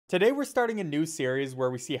Today we're starting a new series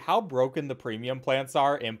where we see how broken the premium plants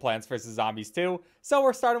are in Plants vs. Zombies 2. So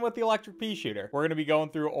we're starting with the electric pea shooter. We're going to be going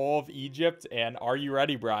through all of Egypt, and are you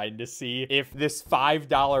ready, Brian, to see if this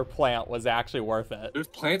 $5 plant was actually worth it? There's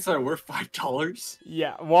plants that are worth $5?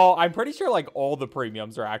 Yeah, well, I'm pretty sure like all the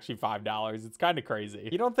premiums are actually $5. It's kind of crazy.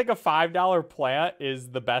 You don't think a $5 plant is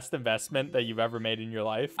the best investment that you've ever made in your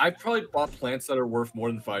life? I probably bought plants that are worth more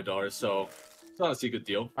than $5, so it's honestly a good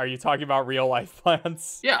deal. Are you talking about real life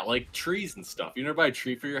plants? Yeah, like trees and stuff. You never buy a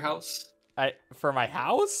tree for your house? For my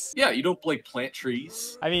house? Yeah, you don't like plant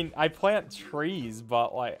trees. I mean, I plant trees,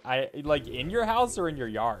 but like in your house or in your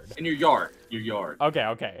yard? In your yard. Your yard.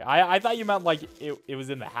 Okay. I thought you meant like it was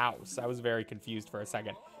in the house. I was very confused for a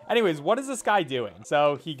second. Anyways, what is this guy doing?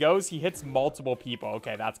 So he hits multiple people.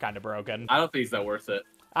 Okay, that's kind of broken. I don't think it's that worth it.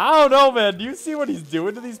 I don't know, man. Do you see what he's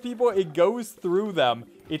doing to these people? It goes through them.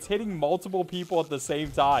 It's hitting multiple people at the same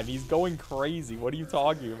time. He's going crazy. What are you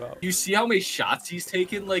talking about? You see how many shots he's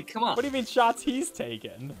taken? Like, come on. What do you mean shots he's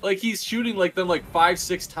taken? Like, he's shooting like them like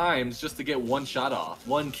 5-6 times just to get one shot off.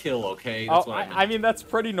 One kill, okay? That's what I mean, that's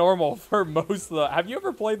pretty normal for most of the... Have you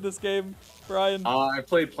ever played this game, Brian? I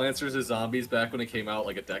played Plants vs. Zombies back when it came out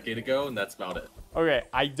like a decade ago, and that's about it. Okay,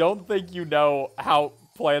 I don't think you know how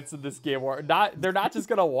plants in this game work. They're not just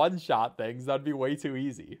gonna one-shot things. That'd be way too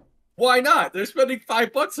easy. Why not? They're spending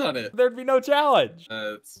 $5 on it. There'd be no challenge.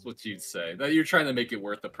 That's what you'd say. That you're trying to make it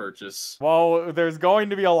worth the purchase. Well, there's going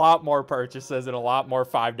to be a lot more purchases and a lot more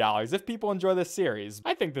 $5 if people enjoy this series.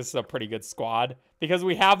 I think this is a pretty good squad because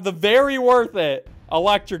we have the very worth it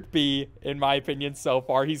Electric Bee, in my opinion, so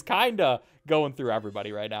far. He's kind of going through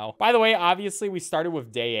everybody right now. By the way, obviously, we started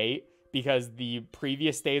with day 8. Because the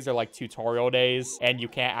previous days are like tutorial days and you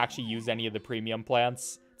can't actually use any of the premium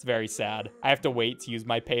plants. It's very sad. I have to wait to use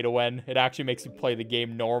my pay to win. It actually makes me play the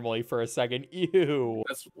game normally for a second. Ew.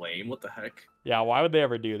 That's lame. What the heck? Yeah, why would they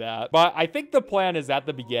ever do that? But I think the plan is at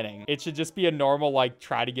the beginning. It should just be a normal, like,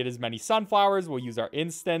 try to get as many sunflowers. We'll use our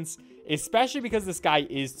instance, especially because this guy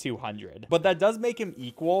is 200. But that does make him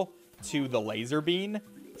equal to the laser bean.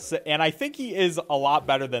 So, and I think he is a lot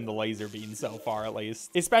better than the laser bean so far, at least.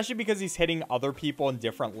 Especially because he's hitting other people in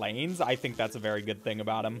different lanes. I think that's a very good thing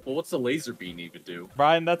about him. Well, what's the laser bean even do?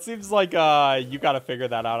 Brian, that seems like you got to figure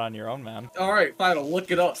that out on your own, man. All right, fine. I'll look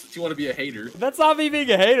it up since you want to be a hater. That's not me being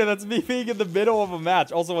a hater. That's me being in the middle of a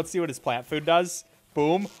match. Also, let's see what his plant food does.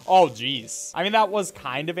 Boom. Oh, geez. I mean, that was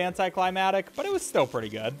kind of anticlimactic, but it was still pretty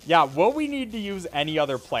good. Yeah, will we need to use any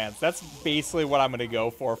other plants? That's basically what I'm going to go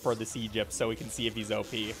for this Egypt so we can see if he's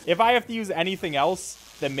OP. If I have to use anything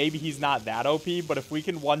else, then maybe he's not that OP, but if we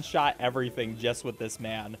can one-shot everything just with this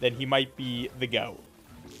man, then he might be the GOAT.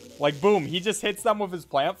 Like, boom, he just hits them with his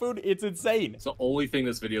plant food. It's insane. It's the only thing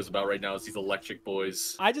this video is about right now is these electric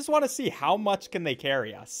boys. I just want to see how much can they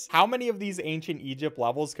carry us. How many of these ancient Egypt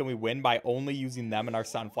levels can we win by only using them in our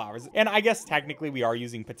sunflowers? And I guess technically we are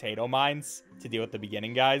using potato mines to deal with the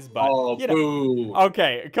beginning guys, but you know, boo.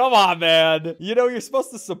 Okay, come on, man. You know, you're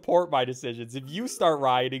supposed to support my decisions. If you start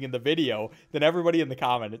rioting in the video, then everybody in the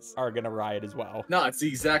comments are gonna riot as well. No, it's the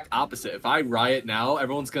exact opposite. If I riot now,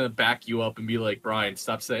 everyone's gonna back you up and be like, Brian,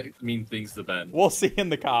 stop saying mean things to Ben. We'll see in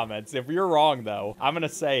the comments. If you're wrong, though, I'm gonna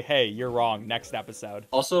say, hey, you're wrong next episode.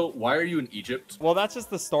 Also, why are you in Egypt? Well, that's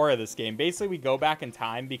just the story of this game. Basically, we go back in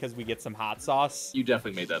time because we get some hot sauce. You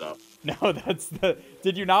definitely made that up. No, that's the...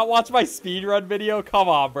 Did you not watch my speedrun video? Come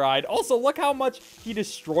on, Bryan. Also, look how much he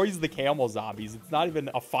destroys the camel zombies. It's not even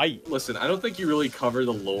a fight. Listen, I don't think you really cover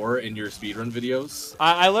the lore in your speedrun videos.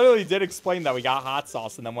 I literally did explain that we got hot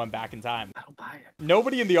sauce and then went back in time. I don't buy it.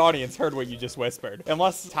 Nobody in the audience heard what you just whispered.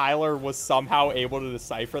 Unless Tyler was somehow able to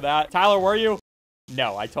decipher that. Tyler, were you?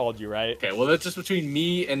 No, I told you, right? Okay, well, that's just between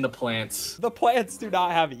me and the plants. The plants do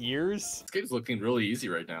not have ears. This game's looking really easy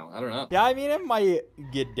right now. I don't know. Yeah, I mean, it might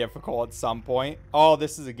get difficult at some point. Oh,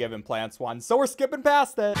 this is a given plants one. So we're skipping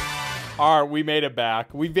past it. All right, we made it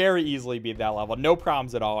back. We very easily beat that level. No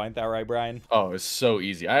problems at all. Ain't that right, Brian? Oh, it's so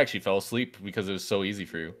easy. I actually fell asleep because it was so easy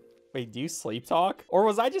for you. Wait, do you sleep talk? Or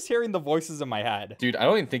was I just hearing the voices in my head? Dude, I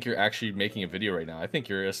don't even think you're actually making a video right now. I think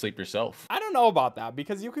you're asleep yourself. I don't know about that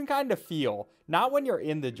because you can kind of feel, not when you're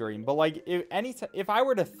in the dream, but like if I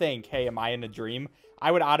were to think, hey, am I in a dream?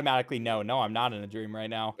 I would automatically know, no, I'm not in a dream right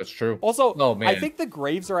now. That's true. Also, oh, man. I think the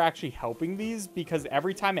graves are actually helping these because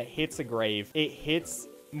every time it hits a grave, it hits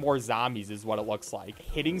more zombies is what it looks like.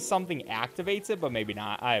 Hitting something activates it, but maybe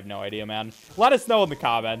not. I have no idea, man. Let us know in the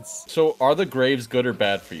comments. So are the graves good or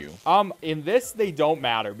bad for you? In this, they don't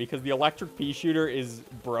matter because the electric pea shooter is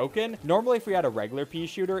broken. Normally, if we had a regular pea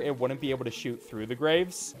shooter, it wouldn't be able to shoot through the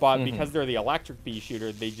graves. But because they're the electric pea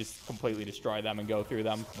shooter, they just completely destroy them and go through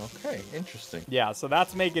them. Okay, interesting. Yeah, so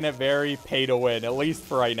that's making it very pay to win, at least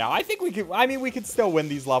for right now. I think we could, I mean, we could still win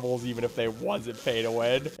these levels even if they wasn't pay to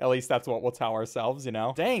win. At least that's what we'll tell ourselves, you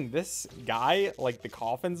know? Dang, this guy, like the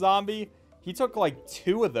coffin zombie, he took like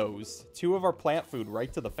two of our plant food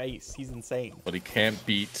right to the face. He's insane. But he can't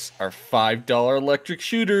beat our $5 electric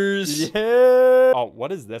shooters. Yeah. Oh,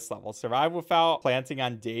 what is this level? Survive without planting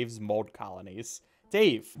on Dave's mold colonies.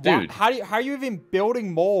 Dave, dude, how are you even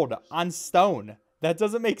building mold on stone? That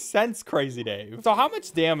doesn't make sense, Crazy Dave. So how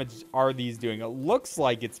much damage are these doing? It looks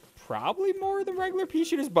like it's probably more than regular pea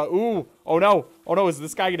shooters, but ooh, oh no, is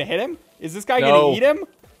this guy gonna hit him? Is this guy gonna eat him?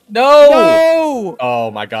 No! Oh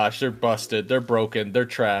my gosh, they're busted. They're broken. They're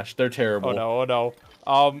trash. They're terrible. Oh no.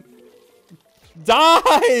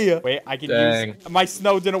 Die! Wait, I can use... My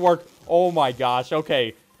snow didn't work. Oh my gosh.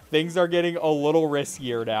 Okay. Things are getting a little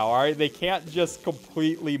riskier now, all right? They can't just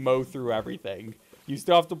completely mow through everything. You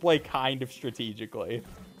still have to play kind of strategically.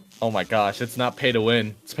 Oh my gosh, it's not pay to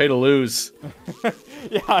win. It's pay to lose.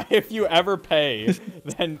 Yeah, if you ever pay,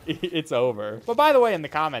 then it's over. But by the way, in the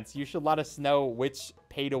comments, you should let us know which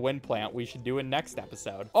pay to win plant we should do in next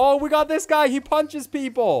episode. Oh, we got this guy. He punches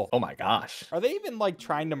people. Oh my gosh. Are they even like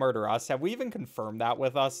trying to murder us? Have we even confirmed that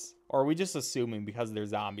with us? Or are we just assuming because they're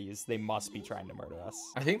zombies, they must be trying to murder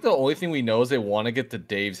us? I think the only thing we know is they want to get to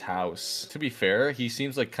Dave's house. To be fair, he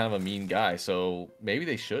seems like kind of a mean guy, so maybe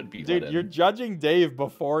they should be. Dude, you're judging Dave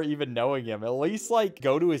before even knowing him. At least, like,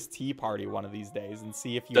 go to his tea party one of these days and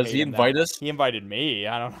see if you Does he invite us? He invited me.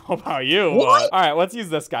 I don't know about you. What? All right, let's use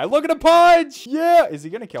this guy. Look at him punch! Yeah! Is he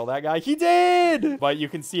gonna kill that guy? He did! But you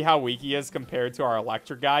can see how weak he is compared to our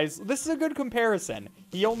electric guys. This is a good comparison.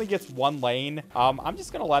 He only gets one lane. I'm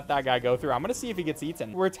just gonna let that guy go through. I'm gonna see if he gets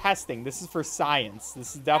eaten. We're testing. This is for science.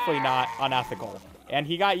 This is definitely not unethical. And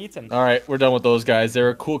he got eaten. All right, we're done with those guys. They're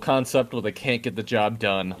a cool concept, but they can't get the job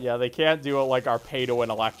done. Yeah, they can't do it like our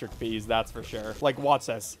pay-to-win electric bees, that's for sure. Like, watch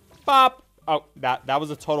this. Bop! Oh, that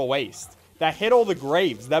was a total waste. That hit all the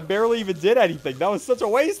graves. That barely even did anything. That was such a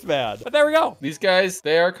waste, man. But there we go. These guys,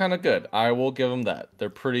 they are kind of good. I will give them that. They're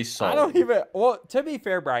pretty solid. I don't even... Well, to be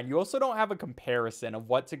fair, Brian, you also don't have a comparison of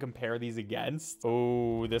what to compare these against.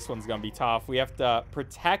 Oh, this one's going to be tough. We have to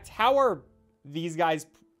protect... How are these guys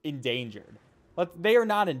endangered? They are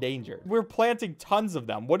not endangered. We're planting tons of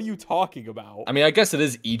them. What are you talking about? I mean, I guess it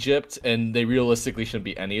is Egypt, and they realistically shouldn't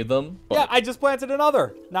be any of them. But... Yeah, I just planted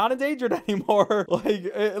another. Not endangered anymore. Like,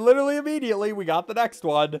 literally immediately, we got the next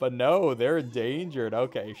one. But no, they're endangered.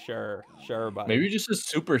 Okay, sure. Sure, buddy. Maybe just a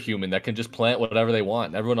superhuman that can just plant whatever they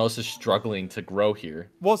want. Everyone else is struggling to grow here.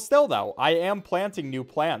 Well, still, though, I am planting new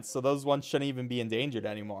plants, so those ones shouldn't even be endangered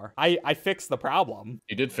anymore. I fixed the problem.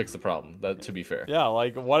 You did fix the problem, that to be fair. Yeah,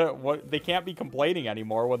 like, what they can't be complaining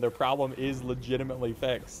anymore when their problem is legitimately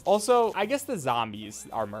fixed. Also, I guess the zombies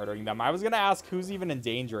are murdering them. I was gonna ask who's even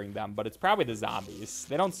endangering them, but it's probably the zombies.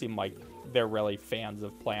 They don't seem like they're really fans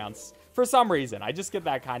of plants. For some reason, I just get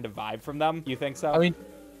that kind of vibe from them. You think so? I mean,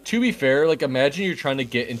 to be fair, like, imagine you're trying to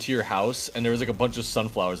get into your house and there was like a bunch of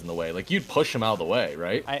sunflowers in the way. Like, you'd push them out of the way,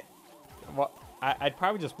 right? I'd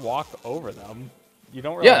probably just walk over them. You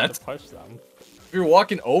don't really have to push them. If you're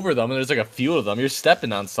walking over them and there's like a few of them, you're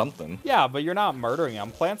stepping on something. Yeah, but you're not murdering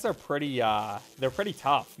them. Plants are pretty, they're pretty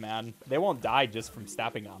tough, man. They won't die just from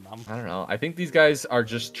stepping on them. I don't know. I think these guys are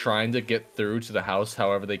just trying to get through to the house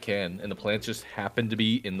however they can, and the plants just happen to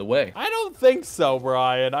be in the way. I don't think so,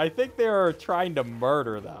 Brian. I think they're trying to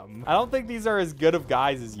murder them. I don't think these are as good of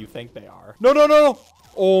guys as you think they are. No, no, no!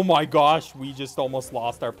 Oh my gosh, we just almost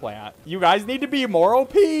lost our plant. You guys need to be more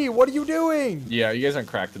OP. What are you doing? Yeah, you guys aren't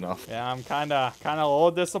cracked enough. Yeah, I'm kind of a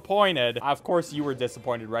little disappointed. Of course, you were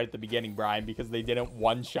disappointed right at the beginning, Brian, because they didn't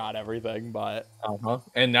one-shot everything, but...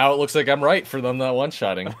 And now it looks like I'm right for them not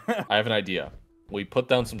one-shotting. I have an idea. We put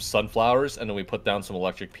down some sunflowers, and then we put down some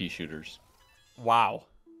electric pea shooters. Wow.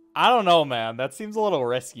 I don't know, man. That seems a little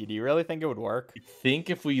risky. Do you really think it would work? I think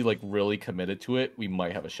if we, like, really committed to it, we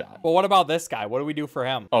might have a shot. Well, what about this guy? What do we do for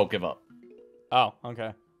him? Oh, give up. Oh,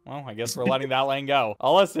 okay. Well, I guess we're letting that lane go.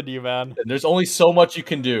 I'll listen to you, man. There's only so much you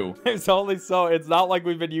can do. It's not like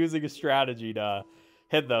we've been using a strategy to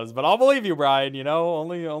hit those, but I'll believe you, Brian. You know,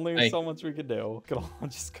 only so much we can do. I'm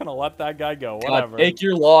just gonna let that guy go. Whatever. Take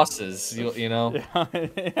your losses, you know? Yeah,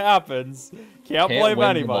 it happens. Can't blame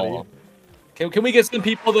anybody. Can we get some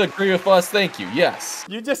people to agree with us? Thank you. Yes.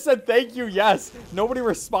 You just said thank you, yes. Nobody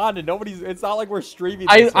responded. It's not like we're streaming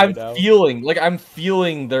this right now. I'm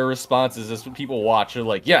feeling their responses as people watch. They're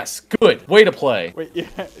like, yes, good, way to play. Wait,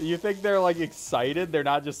 you think they're like excited? They're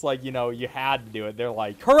not just like, you know, you had to do it. They're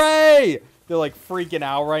like, hooray! They're like freaking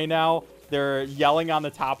out right now. They're yelling on the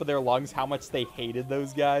top of their lungs how much they hated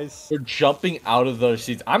those guys. They're jumping out of their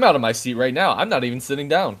seats. I'm out of my seat right now. I'm not even sitting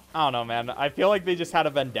down. I don't know, man. I feel like they just had a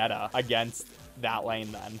vendetta against that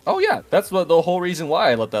lane then. Oh, yeah. That's the whole reason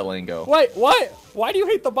why I let that lane go. Wait, what? Why do you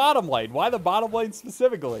hate the bottom lane? Why the bottom lane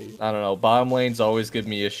specifically? I don't know. Bottom lanes always give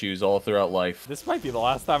me issues all throughout life. This might be the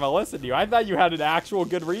last time I listened to you. I thought you had an actual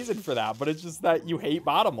good reason for that, but it's just that you hate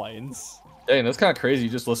bottom lanes. Dang, that's kind of crazy. You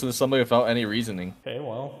just listen to somebody without any reasoning. Okay,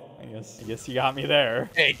 well, I guess you got me there.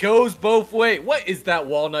 Hey, goes both ways. What is that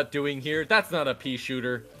walnut doing here? That's not a pea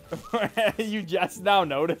shooter. You just now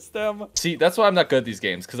noticed him? See, that's why I'm not good at these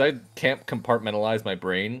games, because I can't compartmentalize my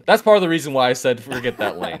brain. That's part of the reason why I said forget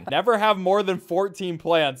that lane. Never have more than 14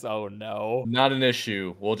 plants. Oh, no. Not an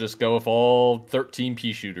issue. We'll just go with all 13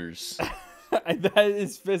 pea shooters. That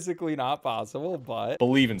is physically not possible, but...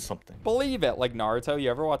 Believe in something. Believe it. Like Naruto.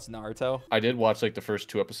 You ever watch Naruto? I did watch, like, the first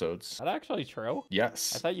 2 episodes. Is that actually true?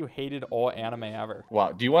 Yes. I thought you hated all anime ever.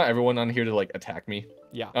 Wow. Do you want everyone on here to, like, attack me?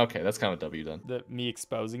 Yeah. Okay, that's kind of a W then. Me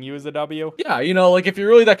exposing you as a W? Yeah, you know, like, if you're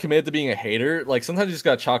really that committed to being a hater, like, sometimes you just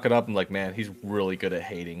gotta chalk it up and, like, man, he's really good at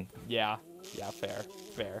hating. Yeah. Yeah,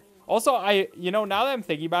 fair. Also, now that I'm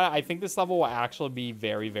thinking about it, I think this level will actually be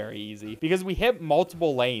very, very easy because we hit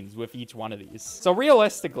multiple lanes with each one of these. So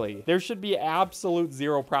realistically, there should be absolute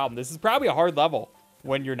zero problem. This is probably a hard level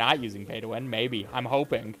when you're not using pay to win. Maybe. I'm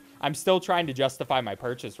hoping. I'm still trying to justify my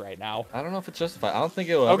purchase right now. I don't know if it's justified. I don't think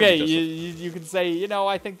it will ever Okay, be justified. you can say,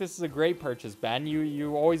 I think this is a great purchase, Ben.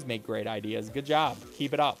 You always make great ideas. Good job.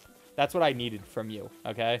 Keep it up. That's what I needed from you,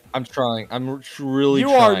 okay? I'm trying. I'm really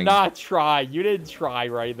trying. You are not trying. You didn't try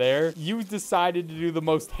right there. You decided to do the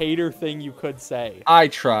most hater thing you could say. I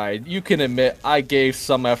tried. You can admit I gave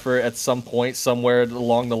some effort at some point somewhere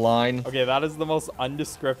along the line. Okay, that is the most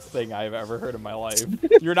undescript thing I've ever heard in my life.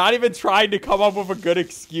 You're not even trying to come up with a good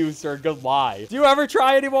excuse or a good lie. Do you ever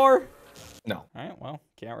try anymore? No. All right, well,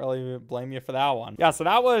 can't really blame you for that one. Yeah, so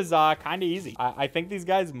that was kind of easy. I think these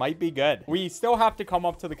guys might be good. We still have to come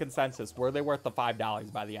up to the consensus. Were they worth the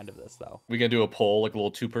 $5 by the end of this, though? We gonna do a poll, like a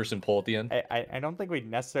little 2-person poll at the end? I don't think we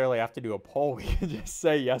necessarily have to do a poll. We can just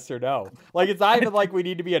say yes or no. Like, it's not even like we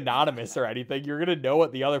need to be anonymous or anything. You're gonna know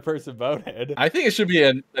what the other person voted. I think it should be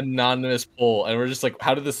an anonymous poll, and we're just like,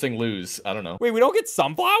 how did this thing lose? I don't know. Wait, we don't get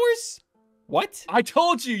sunflowers? What? I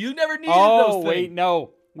told you, you never needed those things. Oh, wait,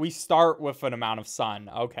 no. We start with an amount of sun.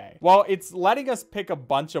 Okay. Well, it's letting us pick a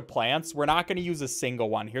bunch of plants. We're not going to use a single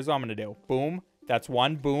one. Here's what I'm going to do. Boom. That's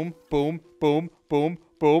one. Boom, boom, boom, boom,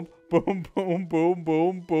 boom, boom, boom, boom,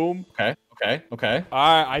 boom, boom. Okay. All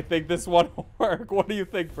right. I think this one will work. What do you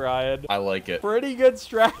think, Bryan? I like it. Pretty good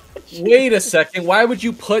strategy. Wait a second. Why would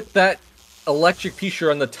you put that electric peashooter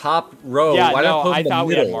on the top row? Yeah, Why no, not put I in the thought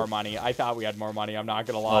we middle? had more money. I thought we had more money. I'm not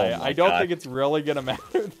gonna lie. Oh I don't God. think it's really gonna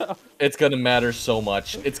matter though. It's gonna matter so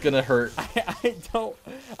much. It's gonna hurt.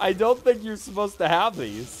 I don't think you're supposed to have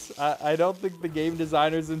these. I don't think the game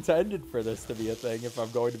designers intended for this to be a thing, if I'm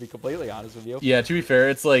going to be completely honest with you. Yeah, to be fair,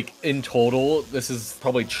 it's like in total, this is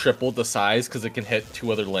probably triple the size because it can hit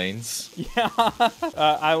 2 other lanes.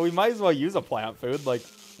 Yeah, we might as well use a plant food. Like,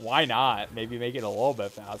 why not? Maybe make it a little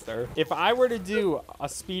bit faster. If I were to do a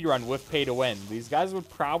speed run with pay to win, these guys would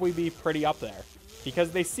probably be pretty up there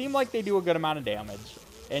because they seem like they do a good amount of damage.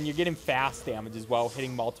 And you're getting fast damage as well,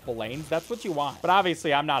 hitting multiple lanes. That's what you want. But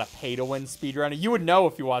obviously, I'm not a pay-to-win speedrunner. You would know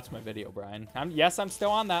if you watched my video, Bryan. Yes, I'm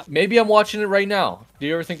still on that. Maybe I'm watching it right now. Do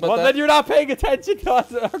you ever think about that? Well, then you're not paying attention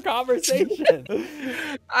to our conversation.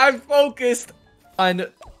 I'm focused on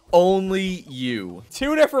only you.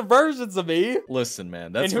 2 different versions of me. Listen,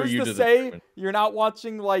 man, that's and for you who's to to say determine. You're not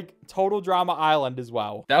watching, like, Total Drama Island as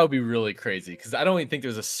well? That would be really crazy, because I don't even think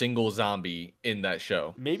there's a single zombie in that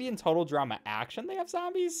show. Maybe in Total Drama Action they have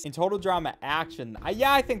zombies? In Total Drama Action,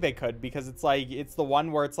 yeah, I think they could, because it's like, it's the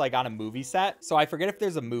one where it's like on a movie set. So I forget if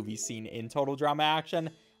there's a movie scene in Total Drama Action.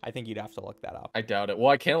 I think you'd have to look that up. I doubt it.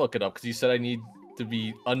 Well, I can't look it up, because you said I need to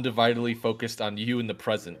be undividedly focused on you in the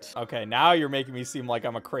present. Okay, now you're making me seem like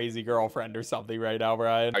I'm a crazy girlfriend or something right now,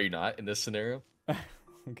 Bryan. Are you not in this scenario?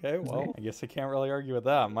 Okay, well, I guess I can't really argue with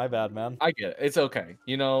that. My bad, man. I get it. It's okay.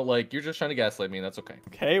 You know, like, you're just trying to gaslight me, and that's okay.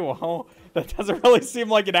 Okay, well, that doesn't really seem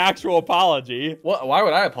like an actual apology. What? Why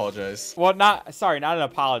would I apologize? Well, sorry, not an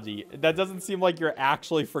apology. That doesn't seem like you're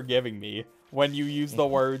actually forgiving me. when you use the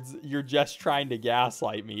words, "You're just trying to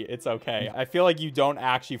gaslight me." It's okay. I feel like you don't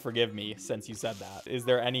actually forgive me since you said that. Is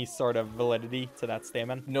there any sort of validity to that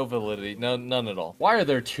statement? No validity. No, none at all. Why are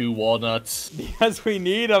there 2 walnuts? Because we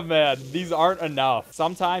need them, man. These aren't enough.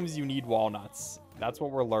 Sometimes you need walnuts. That's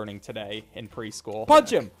what we're learning today in preschool.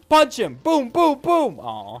 Punch him! Punch him! Boom, boom, boom!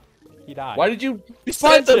 Aw. He died. Why did you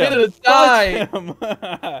send him into the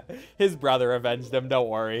die? His brother avenged him. Don't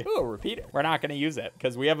worry. Ooh, repeater. We're not going to use it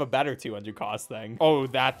because we have a better 200 cost thing. Oh,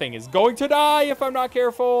 that thing is going to die if I'm not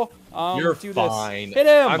careful. You're fine. Hit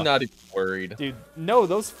him. I'm not even worried. Dude, no,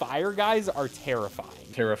 those fire guys are terrifying.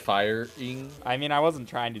 Terrifying? I mean, I wasn't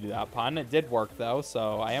trying to do that pun. It did work, though,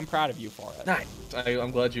 so I am proud of you for it. Nice.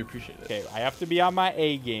 I'm glad you appreciate it. Okay, I have to be on my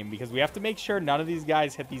A game because we have to make sure none of these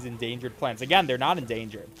guys hit these endangered plants. Again, they're not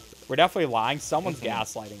endangered. We're definitely lying. Someone's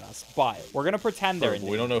gaslighting us, but we're going to pretend they're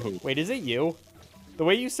endangered. We don't know who. Wait, is it you? The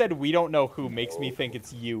way you said we don't know who makes me think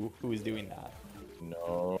it's you who is doing that.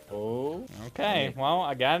 No. Okay, well,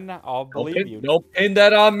 again, I'll believe you. Don't pin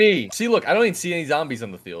that on me. See, look, I don't even see any zombies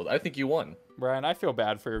on the field. I think you won. Bryan, I feel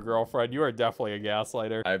bad for your girlfriend. You are definitely a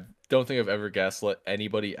gaslighter. I don't think I've ever gaslit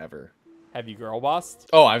anybody ever. Have you girl bossed?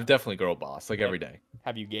 Oh, I've definitely girl bossed, like every day.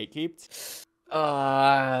 Have you gatekeeped?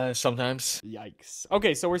 Sometimes. Yikes.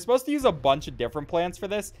 Okay, so we're supposed to use a bunch of different plants for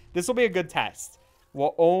this. This will be a good test.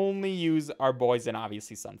 We'll only use our boys and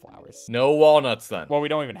obviously sunflowers. No walnuts then. Well, we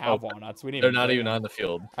don't even have walnuts. We didn't They're not even on the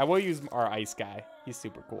field. I will use our ice guy. He's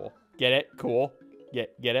super cool. Get it? Cool.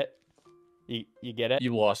 Get it? You get it?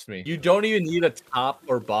 You lost me. You don't even need a top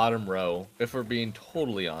or bottom row, if we're being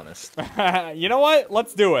totally honest. You know what?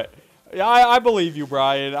 Let's do it. I believe you,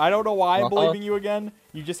 Bryan. I don't know why I'm believing you again.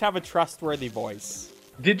 You just have a trustworthy voice.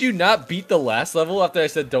 Did you not beat the last level after I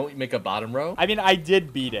said don't make a bottom row? I mean, I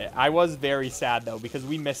did beat it. I was very sad, though, because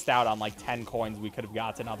we missed out on like 10 coins we could have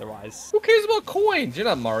gotten otherwise. Who cares about coins? You're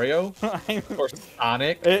not Mario. Or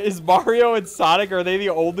Sonic. Is Mario and Sonic, are they the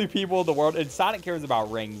only people in the world? And Sonic cares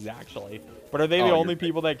about rings, actually. But are they the only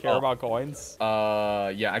people that care about coins?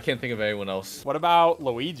 Yeah, I can't think of anyone else. What about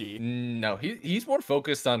Luigi? No, he's more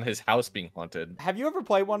focused on his house being haunted. Have you ever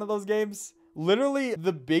played one of those games? Literally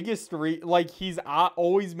the biggest like he's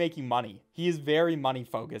always making money. He is very money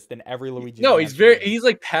focused in every Luigi. No, he's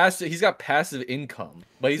like passive. He's got passive income,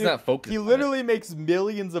 but he's not focused. He literally makes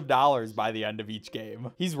millions of dollars by the end of each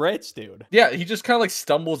game. He's rich, dude. Yeah, he just kind of like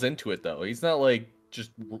stumbles into it though. He's not like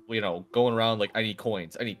just, you know, going around like, I need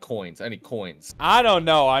coins, I need coins, I need coins. I don't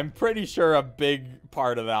know. I'm pretty sure a big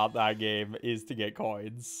part about that game is to get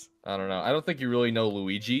coins. I don't know. I don't think you really know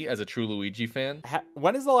Luigi as a true Luigi fan.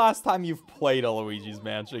 When is the last time you've played a Luigi's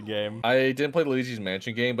Mansion game? I didn't play Luigi's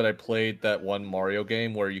Mansion game, but I played that one Mario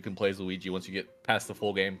game where you can play as Luigi once you get past the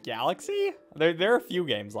full game. Galaxy? There are a few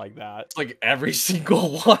games like that. It's like every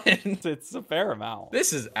single one. It's a fair amount.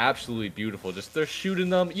 This is absolutely beautiful. Just they're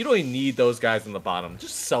shooting them. You don't even need those guys in the bottom.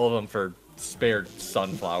 Just sell them for spared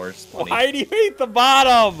sunflowers. Why do you hate the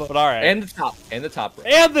bottom? But all right. And the top. And the top.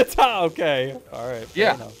 Right. And the top. Okay. All right.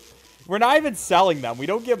 Yeah. Enough. We're not even selling them. We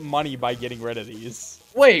don't get money by getting rid of these.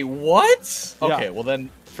 Wait, what? Yeah. Okay, well then,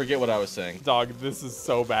 forget what I was saying. Dog, this is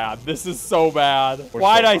so bad. This is so bad. We're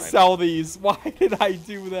Why so did I fine. sell these? Why did I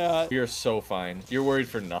do that? You're so fine. You're worried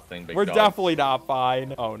for nothing, big We're dog. definitely not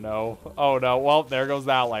fine. Oh, no. Oh, no. Well, there goes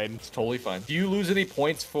that lane. It's totally fine. Do you lose any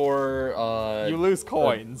points for, You lose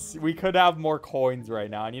coins. We could have more coins right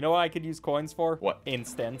now. And you know what I could use coins for? What?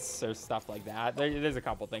 Instants or stuff like that. There's a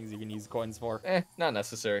couple things you can use coins for. Not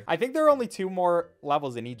necessary. I think there are only 2 more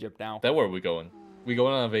levels in Egypt now. Then where are we going? We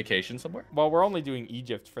going on a vacation somewhere? Well, we're only doing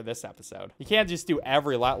Egypt for this episode. You can't just do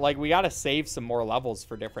every like we got to save some more levels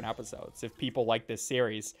for different episodes if people like this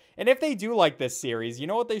series. And if they do like this series, you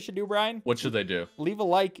know what they should do, Bryan? What should they do? Leave a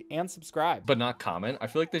like and subscribe. But not comment? I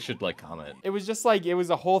feel like they should like comment. It was just like, it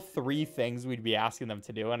was a whole 3 things we'd be asking them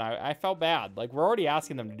to do. And I felt bad. Like, we're already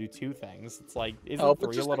asking them to do 2 things. It's like, isn't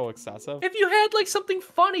 3 a little excessive? If you had like something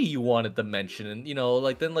funny you wanted to mention and, you know,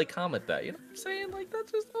 like then like comment that, you know what I'm saying? Like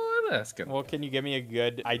that's just all I'm asking. Well, can you give me a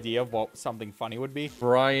good idea of what something funny would be?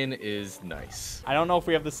 Bryan is nice. I don't know if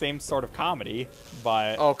we have the same sort of comedy,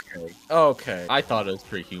 but... Okay. I thought it was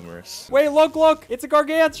pretty humorous. Wait, look! It's a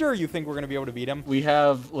Gargantuar! You think we're gonna be able to beat him? We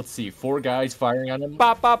have, let's see, 4 guys firing on him.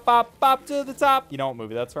 Bop, bop, bop, bop to the top. You know what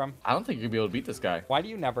movie that's from? I don't think you're gonna be able to beat this guy. Why do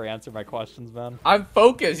you never answer my questions, man? I'm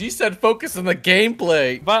focused. You said focus on the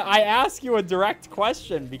gameplay. But I ask you a direct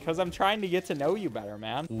question because I'm trying to get to know you better,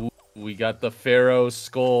 man. We got the Pharaoh's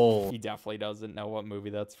skull. He definitely doesn't know what movie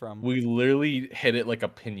that's from. We literally hit it like a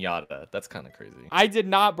piñata. That's kind of crazy. I did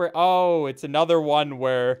not oh, it's another one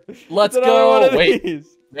where... Let's go. Wait.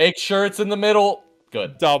 Make sure it's in the middle.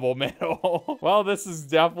 Good. Double middle. Well, this is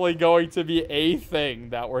definitely going to be a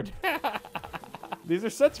thing that we're... These are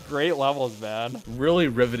such great levels, man. Really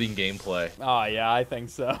riveting gameplay. Oh, yeah, I think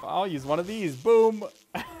so. I'll use one of these. Boom.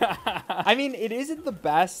 I mean, it isn't the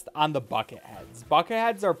best on the bucket heads. Bucket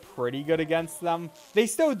heads are pretty good against them. They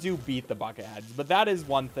still do beat the bucket heads, but that is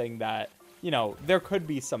one thing that, you know, there could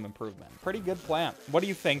be some improvement. Pretty good plant. What do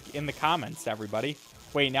you think in the comments, everybody?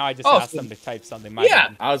 Wait, now I just asked them to type something. My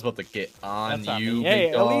bad. I was about to get on you. Hey,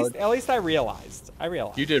 at least I realized.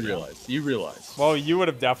 You did realize. You realized. Well, you would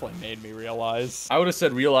have definitely made me realize. I would have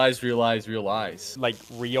said realize, realize, realize. Like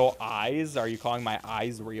real eyes? Are you calling my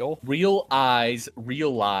eyes real? Real eyes,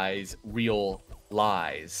 realize, real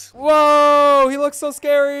lies. Whoa, he looks so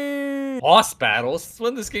scary. Boss battles?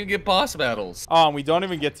 When this game get boss battles? Oh, and we don't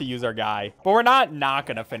even get to use our guy. But we're not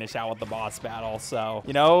gonna finish out with the boss battle. So,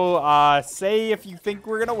 you know, say if you think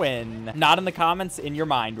we're gonna win. Not in the comments, in your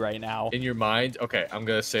mind right now. In your mind? Okay, I'm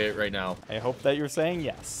gonna say it right now. I hope that you're saying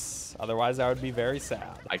yes. Otherwise, I would be very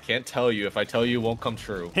sad. I can't tell you. If I tell you, it won't come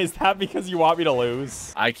true. Is that because you want me to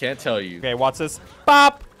lose? I can't tell you. Okay, watch this.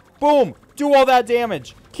 Bop! Boom! Do all that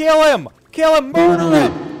damage. Kill him! Kill him! Murder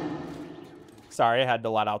him! Sorry, I had to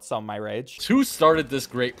let out some of my rage. Who started this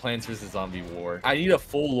great Plants vs. Zombie war? I need a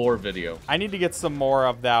full lore video. I need to get some more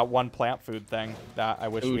of that one plant food thing that I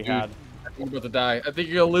wish we had. I think you're about to die. I think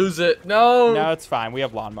you're gonna lose it. No! No, it's fine. We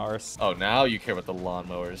have lawnmowers. Oh, now you care about the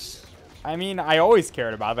lawnmowers. I mean, I always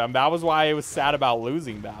cared about them. That was why I was sad about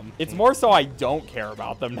losing them. It's more so I don't care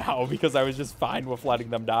about them now because I was just fine with letting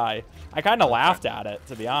them die. I kind of laughed at it,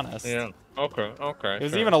 to be honest. Yeah. Okay. Okay. It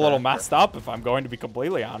was even a little messed up, if I'm going to be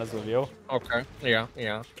completely honest with you. Okay.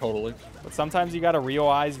 Yeah. Totally. But sometimes you gotta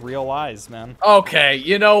realize real lies, man. Okay.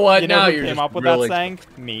 You know what? You know now who you're came just up with really... that saying?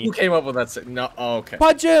 Me. Who came up with that saying? No. Oh, okay.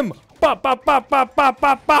 Punch him! Bop, bop, bop, bop, bop,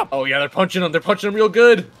 bop, bop. Oh yeah, they're punching him. They're punching him real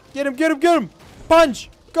good. Get him! Get him! Get him! Punch!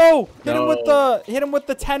 Go! Hit him with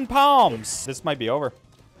the 10 palms. This might be over.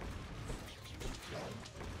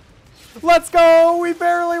 Let's go! We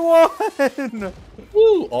barely won!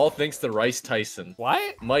 Woo! All thanks to Rice Tyson.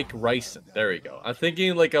 What? Mike Ryson. There you go. I'm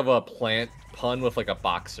thinking like of a plant pun with like a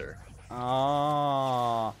boxer.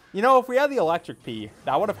 Oh. You know, if we had the electric pea,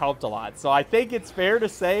 that would have helped a lot. So I think it's fair to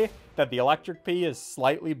say that the electric pea is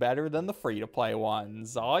slightly better than the free-to-play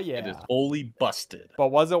ones. Oh, yeah. It is fully busted. But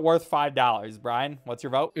was it worth $5, Brian? What's your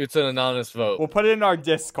vote? It's an anonymous vote. We'll put it in our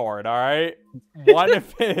Discord, all right? One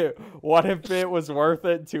if it was worth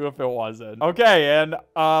it, two if it wasn't. Okay, and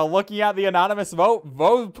looking at the anonymous vote,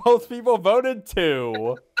 both people voted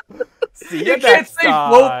 2. See you next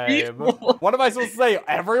time. What am I supposed to say?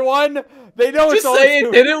 Everyone? They know it's just say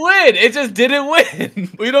it didn't win. It just didn't win.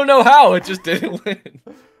 We don't know how. It just didn't win.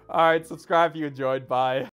 All right, subscribe if you enjoyed. Bye.